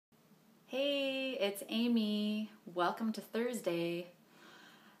it's Amy. Welcome to Thursday.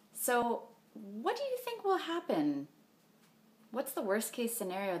 So, what do you think will happen? What's the worst case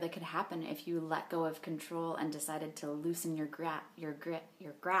scenario that could happen if you let go of control and decided to loosen your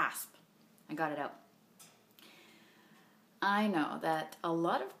grasp? I got it out. I know that a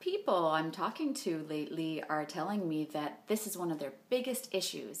lot of people I'm talking to lately are telling me that this is one of their biggest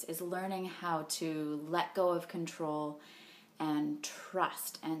issues, is learning how to let go of control and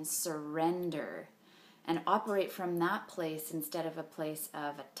trust and surrender and operate from that place instead of a place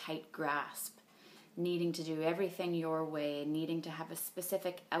of a tight grasp, needing to do everything your way, needing to have a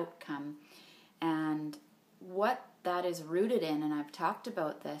specific outcome. And what that is rooted in, and I've talked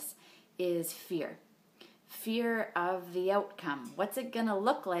about this, is fear. Fear of the outcome. What's it going to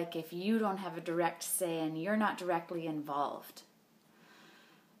look like if you don't have a direct say and you're not directly involved?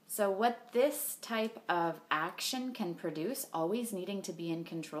 So what this type of action can produce, always needing to be in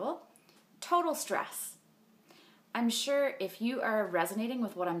control, total stress. I'm sure if you are resonating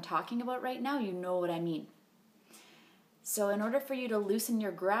with what I'm talking about right now, you know what I mean. So in order for you to loosen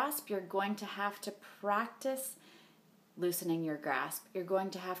your grasp, you're going to have to practice loosening your grasp. You're going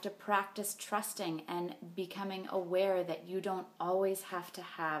to have to practice trusting and becoming aware that you don't always have to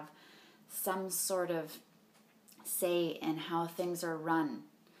have some sort of say in how things are run,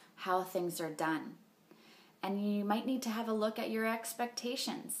 how things are done. And you might need to have a look at your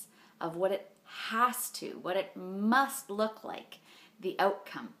expectations of what it has to, what it must look like, the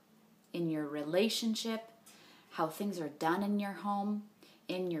outcome in your relationship, how things are done in your home,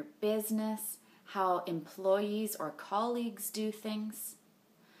 in your business, how employees or colleagues do things.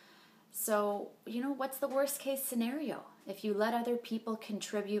 So, what's the worst case scenario if you let other people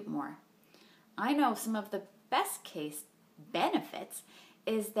contribute more? I know some of the best case benefits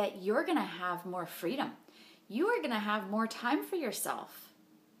is that you're going to have more freedom. You are going to have more time for yourself.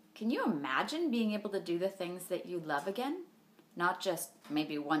 Can you imagine being able to do the things that you love again? Not just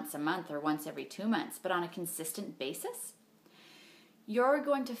maybe once a month or once every 2 months, but on a consistent basis? You're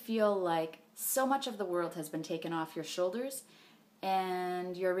going to feel like so much of the world has been taken off your shoulders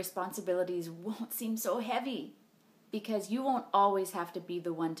and your responsibilities won't seem so heavy because you won't always have to be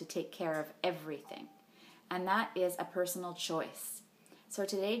the one to take care of everything. And that is a personal choice. So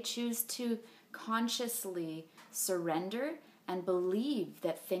today, choose to consciously surrender and believe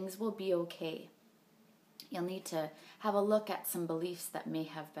that things will be okay. You'll need to have a look at some beliefs that may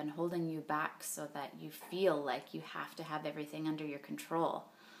have been holding you back so that you feel like you have to have everything under your control.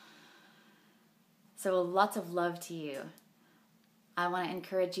 So lots of love to you. I want to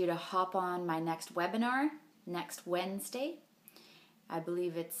encourage you to hop on my next webinar next Wednesday. I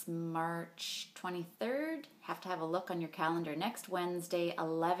believe it's March 23rd. Have to have a look on your calendar. Next Wednesday,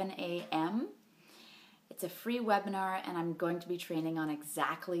 11 a.m. It's a free webinar, and I'm going to be training on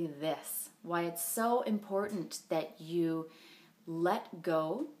exactly this. Why it's so important that you let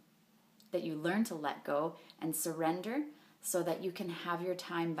go, that you learn to let go and surrender so that you can have your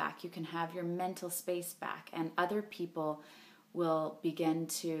time back, you can have your mental space back, and other people will begin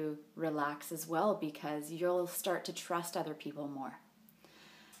to relax as well because you'll start to trust other people more.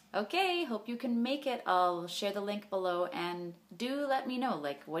 Okay, hope you can make it. I'll share the link below, and do let me know,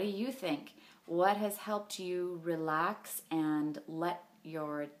 what do you think? What has helped you relax and let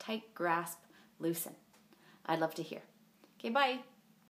your tight grasp loosen? I'd love to hear. Okay, bye.